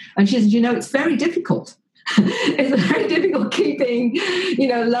that. And she said, it's very difficult. It's very difficult keeping,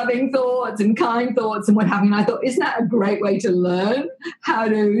 loving thoughts and kind thoughts and what have you. And I thought, isn't that a great way to learn how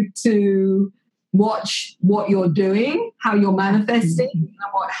to watch what you're doing, how you're manifesting,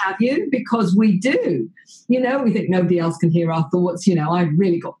 and what have you? Because we do. We think nobody else can hear our thoughts. I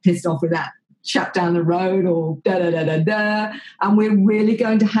really got pissed off with that shut down the road or da-da-da-da-da. And we're really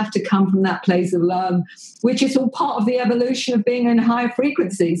going to have to come from that place of love, which is all part of the evolution of being in a higher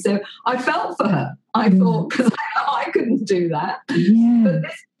frequency. So I felt for her. I thought, because I couldn't do that. Yeah.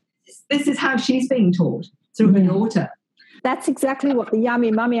 But this is how she's being taught through her daughter. That's exactly what the yummy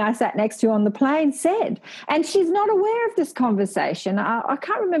mummy I sat next to on the plane said. And she's not aware of this conversation. I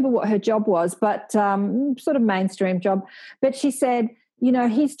can't remember what her job was, but sort of mainstream job. But she said,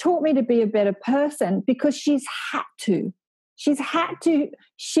 he's taught me to be a better person because she's had to. She's had to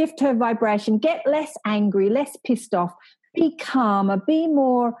shift her vibration, get less angry, less pissed off, be calmer, be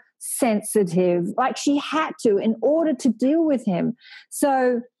more sensitive. Like she had to in order to deal with him.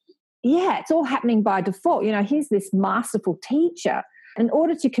 So, it's all happening by default. He's this masterful teacher. In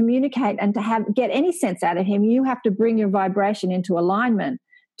order to communicate and to get any sense out of him, you have to bring your vibration into alignment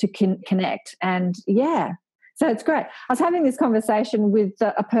to connect. And, so it's great. I was having this conversation with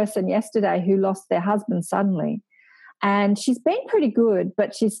a person yesterday who lost their husband suddenly. And she's been pretty good,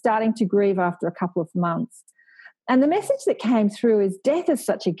 but she's starting to grieve after a couple of months. And the message that came through is death is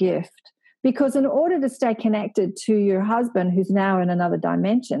such a gift, because in order to stay connected to your husband, who's now in another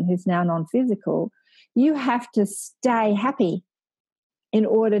dimension, who's now non-physical, you have to stay happy in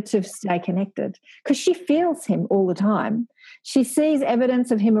order to stay connected, because she feels him all the time. She sees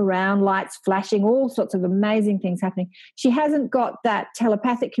evidence of him around, lights flashing, all sorts of amazing things happening. She hasn't got that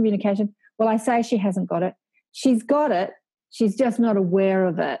telepathic communication. Well, I say she hasn't got it. She's got it. She's just not aware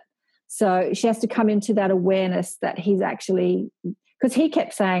of it. So she has to come into that awareness that he's actually, because he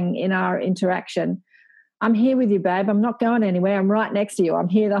kept saying in our interaction, I'm here with you, babe. I'm not going anywhere. I'm right next to you. I'm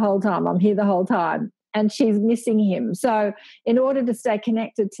here the whole time. I'm here the whole time. And she's missing him. So in order to stay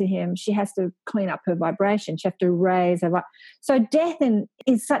connected to him, she has to clean up her vibration. She has to raise her. So death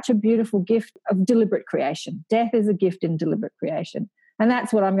is such a beautiful gift of deliberate creation. Death is a gift in deliberate creation. And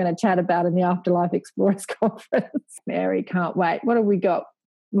that's what I'm going to chat about in the Afterlife Explorers Conference. Mary, can't wait. What have we got?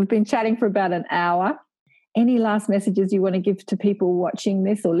 We've been chatting for about an hour. Any last messages you want to give to people watching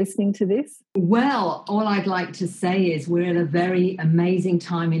this or listening to this? Well, all I'd like to say is we're at a very amazing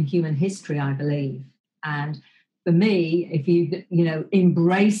time in human history, I believe. And for me, if you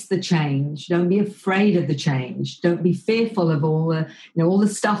embrace the change, don't be afraid of the change, don't be fearful of all the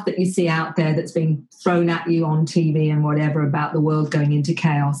stuff that you see out there that's being thrown at you on TV and whatever about the world going into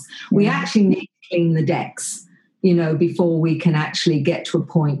chaos. We actually need to clean the decks, before we can actually get to a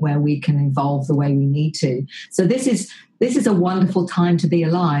point where we can evolve the way we need to. So this is a wonderful time to be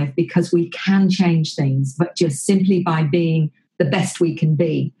alive, because we can change things, but just simply by being the best we can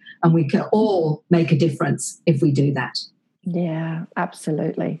be. And we can all make a difference if we do that. Yeah,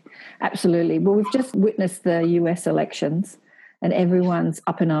 absolutely. Absolutely. Well, we've just witnessed the US elections and everyone's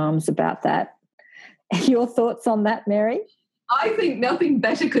up in arms about that. Your thoughts on that, Mary? I think nothing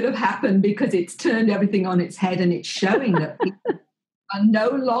better could have happened because it's turned everything on its head, and it's showing that people are no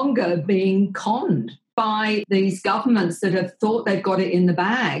longer being conned by these governments that have thought they've got it in the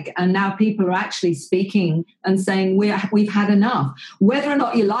bag. And now people are actually speaking and saying we've had enough. Whether or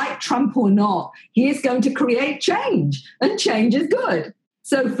not you like Trump or not, he is going to create change, and change is good.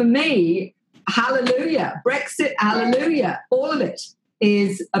 So for me, hallelujah, Brexit, hallelujah, all of it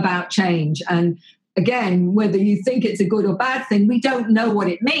is about change. And again, whether you think it's a good or bad thing, we don't know what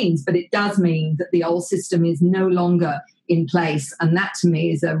it means, but it does mean that the old system is no longer in place. And that to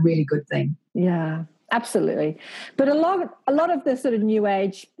me is a really good thing. Yeah, absolutely. But a lot of the sort of new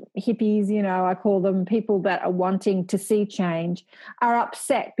age hippies, you know, I call them, people that are wanting to see change, are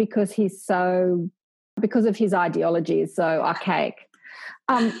upset because because of his ideology is so archaic.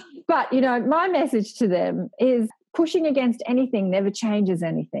 But, you know, my message to them is pushing against anything never changes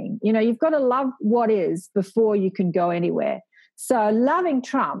anything. You know, you've got to love what is before you can go anywhere. So loving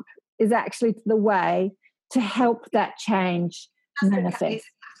Trump is actually the way to help that change manifest.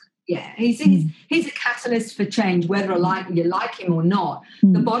 Yeah, he's a catalyst for change, whether you like him or not.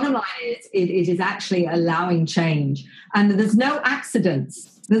 The bottom line is it is actually allowing change. And there's no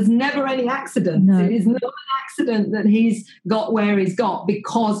accidents. There's never any accidents. No. It is not an accident that he's got where he's got,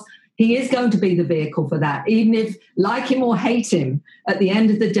 because he is going to be the vehicle for that. Even if, like him or hate him, at the end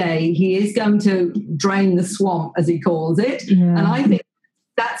of the day, he is going to drain the swamp, as he calls it. Yeah. And I think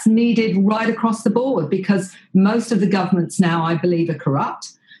that's needed right across the board, because most of the governments now, I believe, are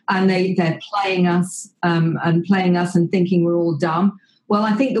corrupt, and they're playing us and thinking we're all dumb. Well,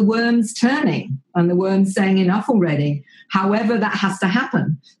 I think the worm's turning, and the worm's saying enough already. However, that has to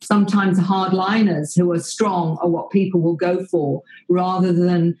happen. Sometimes hardliners who are strong are what people will go for, rather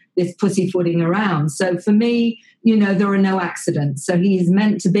than this pussyfooting around. So for me, you know, there are no accidents. So he is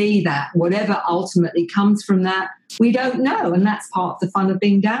meant to be that. Whatever ultimately comes from that, we don't know. And that's part of the fun of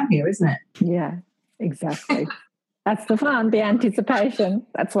being down here, isn't it? Yeah, exactly. That's the fun, the anticipation.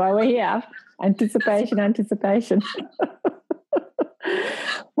 That's why we're here. Anticipation.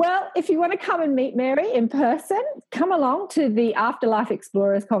 Well, if you want to come and meet Mary in person, come along to the Afterlife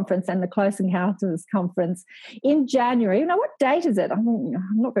Explorers Conference and the Close Encounters Conference in January. You know, what date is it? I'm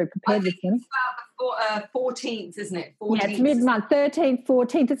not very prepared with them. It's about the 14th, isn't it? 14th. Yeah, it's mid-month, 13th,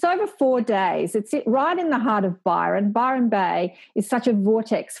 14th. It's over 4 days. It's right in the heart of Byron. Byron Bay is such a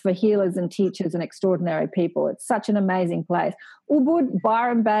vortex for healers and teachers and extraordinary people. It's such an amazing place. Ubud,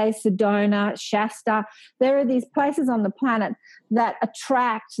 Byron Bay, Sedona, Shasta, there are these places on the planet that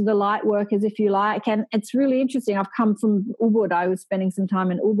attract the light workers, if you like, and it's really interesting. I've come from Ubud. I was spending some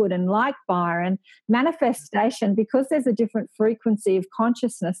time in Ubud, and like Byron, manifestation, because there's a different frequency of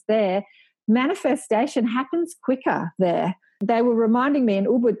consciousness there, manifestation happens quicker there. They were reminding me in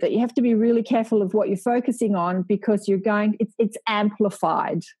Ubud that you have to be really careful of what you're focusing on, because it's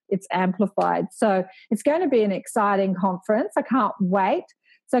amplified. It's amplified. So it's going to be an exciting conference. I can't wait.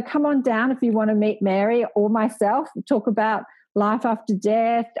 So come on down if you want to meet Mary or myself. We'll talk about life after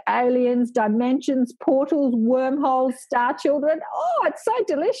death, aliens, dimensions, portals, wormholes, star children. Oh, it's so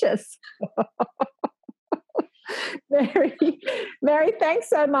delicious. Mary, thanks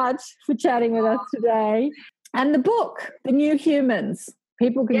so much for chatting with us today. And the book, The New Humans,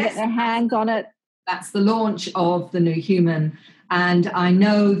 people can get their hands on it. That's the launch of The New Human. And I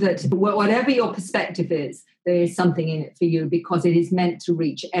know that whatever your perspective is, there is something in it for you, because it is meant to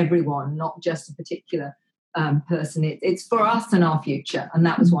reach everyone, not just a particular person. It's for us and our future. And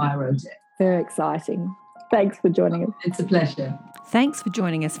that was why I wrote it. Very exciting. Thanks for joining us. It's a pleasure. Thanks for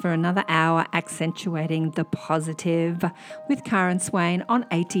joining us for another hour accentuating the positive with Karen Swain on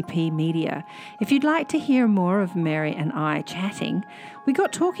ATP Media. If you'd like to hear more of Mary and I chatting, we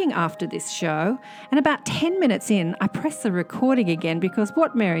got talking after this show, and about 10 minutes in, I pressed the recording again, because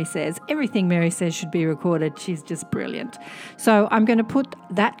what Mary says, everything Mary says should be recorded. She's just brilliant. So I'm going to put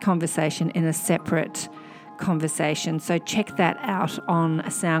that conversation in a separate conversation. So check that out on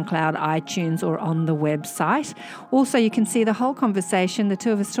SoundCloud, iTunes, or on the website. Also, you can see the whole conversation, the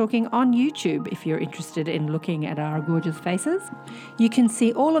two of us talking, on YouTube if you're interested in looking at our gorgeous faces. You can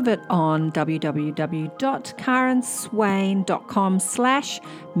see all of it on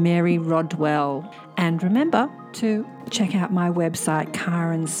www.karenswain.com/Mary Rodwell. And remember to check out my website,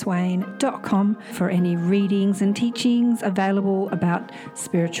 karenswain.com, for any readings and teachings available about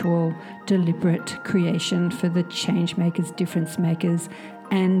spiritual, deliberate creation for the change makers, difference makers,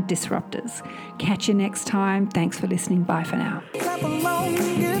 and disruptors. Catch you next time. Thanks for listening. Bye for now.